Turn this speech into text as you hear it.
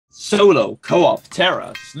Solo, co-op,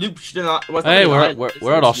 terror, sloop. Hey,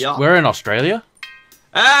 we're in Australia.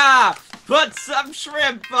 Ah, put some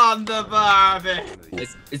shrimp on the barbie.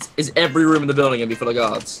 Is every room in the building gonna be full of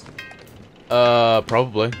guards?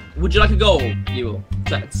 Probably. Would you like a goal? You will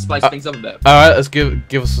spice things up a bit. All right, let's give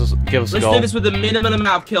us a goal. Let's do this with the minimum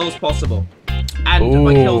amount of kills possible, and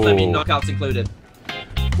by kills I mean knockouts included.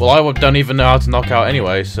 Well, I don't even know how to knock out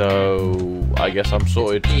anyway, so I guess I'm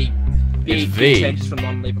sorted. It's V. Changes from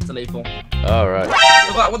non-lethal to lethal. Alright.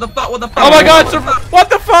 What the fuck? What the fuck? Oh my god!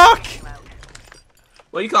 What the fuck?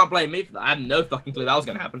 Well, you can't blame me for that. I had no fucking clue that was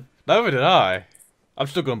gonna happen. Neither did I. I'm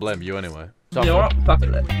still gonna blame you anyway. You know what? Fuck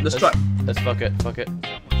it. Let's try. Let's fuck it. Fuck it.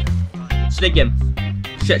 Sneak him.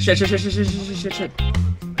 Shit.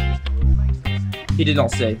 He did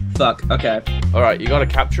not see. Fuck. Okay. Alright, you gotta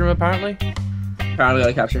capture him apparently? Apparently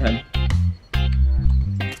gotta capture him.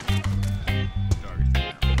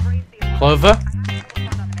 Clover?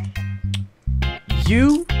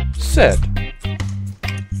 You said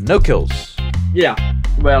no kills. Yeah.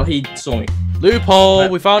 Well, he saw me. Loophole.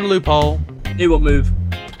 We found a loophole. He will move.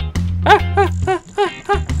 Can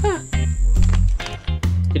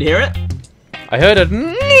you hear it? I heard it. He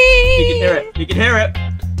can hear it. He can hear it.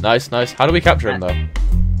 Nice, nice. How do we capture him though?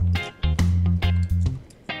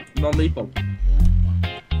 Non-lethal.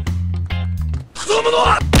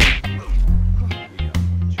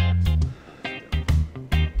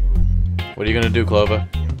 What are you gonna do, Clover?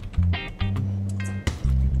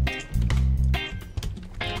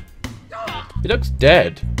 He looks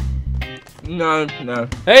dead. No.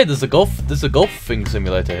 Hey, there's a golf thing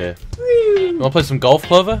simulator here. You wanna play some golf,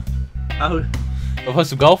 Clover? Oh. Wanna play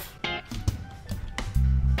some golf?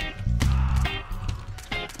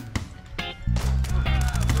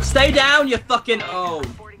 Stay down, you fucking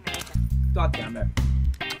God damn it.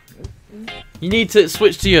 You need to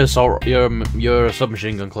switch to your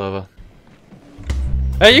submachine gun, Clover.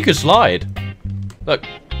 Hey, you can slide. Look.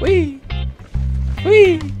 Wee.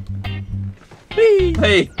 Wee. Wee.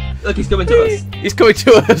 Hey, look, he's coming to us. He's coming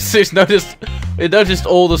to us. He's noticed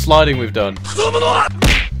all the sliding we've done.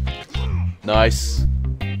 Nice.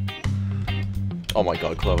 Oh my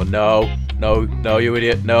god, Clover. No, you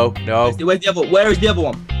idiot. No. Where's the other one? Where is the other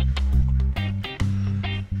one?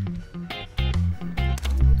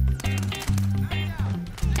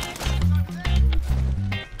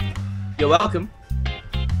 You're welcome.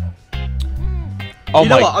 Oh you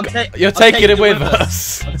know my what? You're taking him with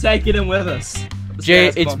us. I'm taking him with us. Jay,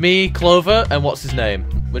 it's me, Clover, and what's his name?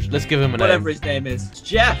 Let's give him a name. Whatever his name is. It's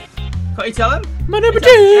Jeff. Can't you tell him? My name is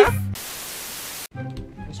Jeff.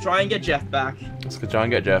 Let's try and get Jeff back. Let's go try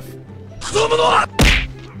and get Jeff.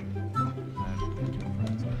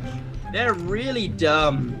 They're really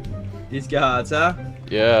dumb, these guards, huh?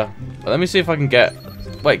 Yeah. Let me see if I can get...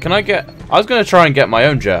 Wait, can I get... I was going to try and get my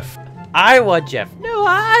own Jeff. I want Jeff. No,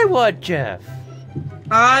 I want Jeff.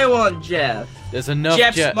 I want Jeff. There's enough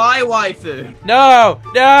Jeff's Jeff. my waifu. No!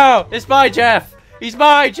 It's my Jeff. He's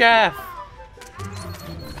my Jeff.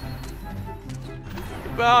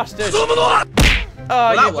 You bastard. Oh,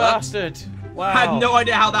 Well, you bastard. Wow. I had no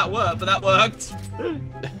idea how that worked, but that worked.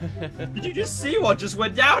 Did you just see what just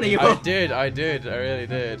went down here? I did. I really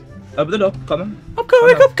did. Open the door. Come on. I'm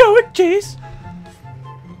going. Jeez.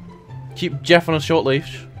 Keep Jeff on a short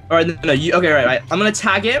leash. Alright, no, you, okay, right. I'm gonna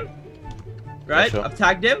tag him. Right? Sure. I've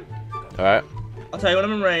tagged him. Alright. I'll tell you when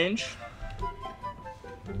I'm in range.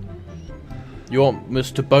 You want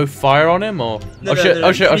us to both fire on him, or? No, oh, no, shit, no,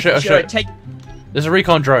 oh shit! Oh shit! Oh shit! Take... There's a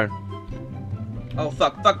recon drone. Oh,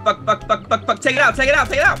 fuck. Take it out.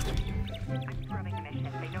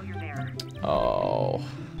 Oh.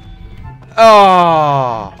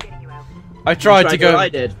 Oh. I tried to go.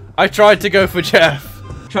 I tried to go for Jeff.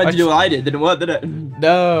 Tried to do what I did. Didn't work, did it?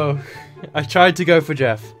 No. I tried to go for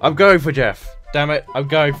Jeff. I'm going for Jeff. Damn it. I'm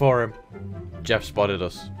going for him. Jeff spotted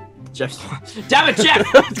us. Damn it, Jeff!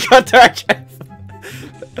 God damn it, Jeff.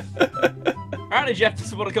 Apparently Jeff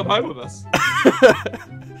doesn't want to come home with us.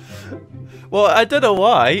 Well, I don't know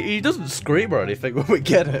why. He doesn't scream or anything when we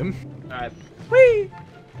get him. Alright. Whee!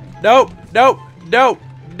 No,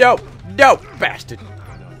 bastard.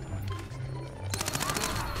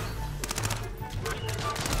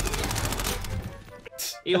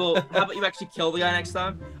 Evil, how about you actually kill the guy next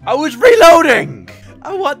time? I was reloading!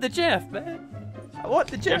 I want the Jeff, man. I want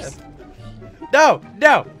the Jeff. No,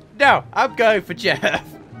 I'm going for Jeff.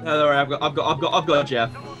 No, don't worry, I've got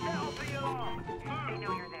Jeff.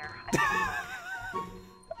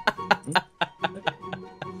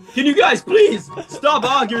 Can you guys please stop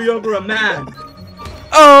arguing over a man?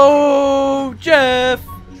 Oh, Jeff.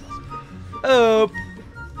 Oh.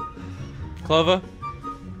 Clover?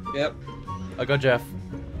 Yep. I got Jeff.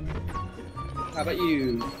 How about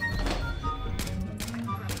you?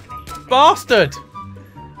 Bastard!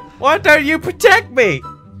 Why don't you protect me?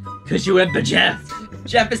 Cause you went for Jeff.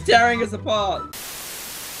 Jeff is tearing us apart.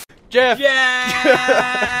 Jeff! Jeff!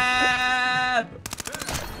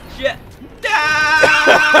 Jeff!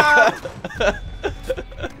 Ah!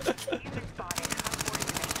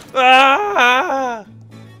 Ah!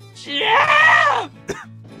 Jeff!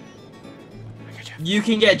 You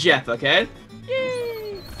can get Jeff, okay?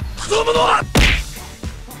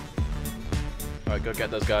 Alright, go get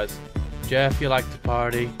those guys. Jeff, you like to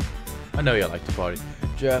party. I know you like to party.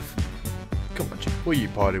 Jeff, come on, Jeff. Will you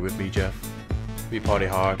party with me, Jeff? We party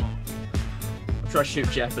hard. I'm trying to shoot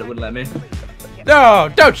Jeff, but it wouldn't let me. No,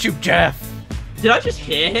 don't shoot Jeff! Did I just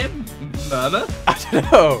hear him murmur? I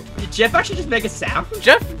don't know. Did Jeff actually just make a sound?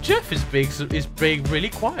 Jeff is being really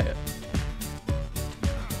quiet.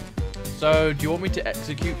 So, do you want me to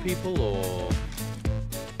execute people or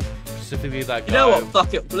specifically that guy? You know what?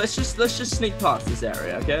 Fuck it. Let's just sneak past this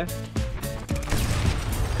area, okay?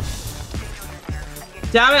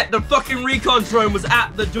 Damn it! The fucking recon drone was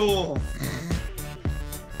at the door.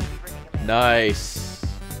 Nice.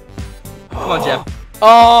 Come on, Jeff.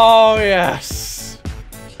 Oh yes.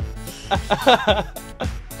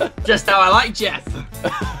 Just how I like Jeff.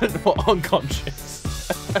 What, unconscious?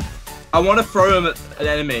 I want to throw him at an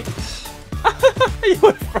enemy. You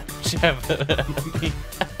would throw Jeff at an enemy.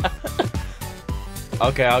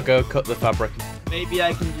 Okay, I'll go cut the fabric. Maybe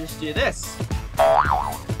I can just do this.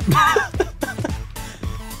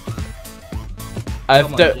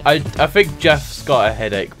 I think Jeff's got a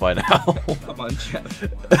headache by now. Come on, Jeff.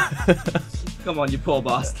 Come on, you poor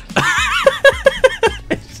bastard.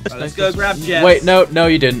 Right, let's go grab Jeff. Wait, no,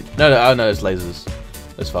 you didn't. No, oh no, it's lasers.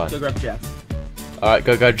 That's fine. Go grab Jeff. Alright,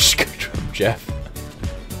 just go grab Jeff.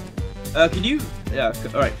 Can you? Yeah.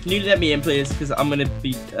 All right. Can you let me in, please? Because I'm gonna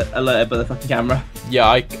be alerted by the fucking camera. Yeah,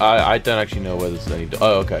 I don't actually know where there's any.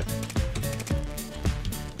 Oh, okay.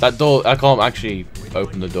 That door, I can't actually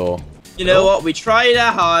open the door. You know what? We tried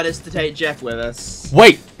our hardest to take Jeff with us.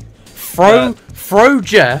 Wait, throw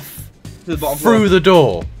Jeff to the bottom through the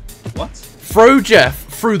door. What? Throw Jeff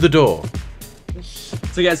through the door.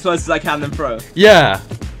 To get as close as I can, then throw. Yeah.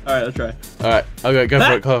 All right, let's try. All right, okay, go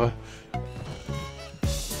for it, Clover.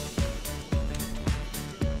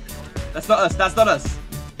 That's not us. That's not us.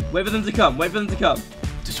 Wait for them to come. Wait for them to come.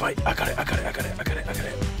 Just wait. I got it. I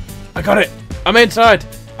got it. I'm inside.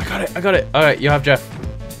 I got it. All right, you have Jeff.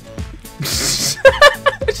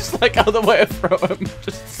 It's just like out of the way to throw him.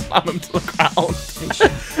 Just slam him to the ground.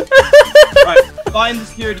 Right, find the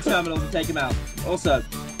security terminals and take him out. Also.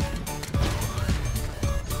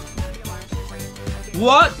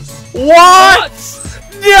 What? What?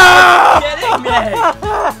 No! Are you kidding me?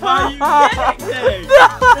 Are you kidding me? No!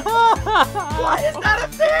 Why is that a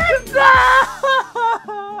thing?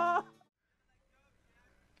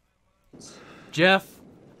 Jeff,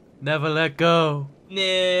 never let go.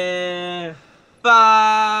 Near,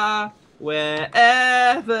 far,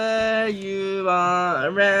 wherever you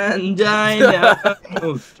are, and I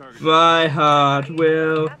know my heart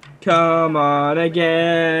will come on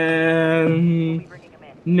again.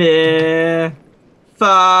 Near,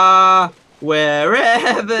 far,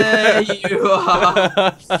 wherever you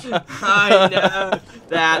are, I know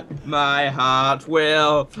that my heart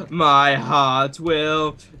will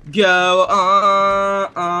go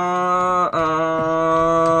on.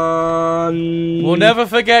 We'll never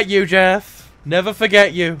forget you, Jeff. Never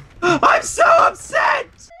forget you. I'm so upset!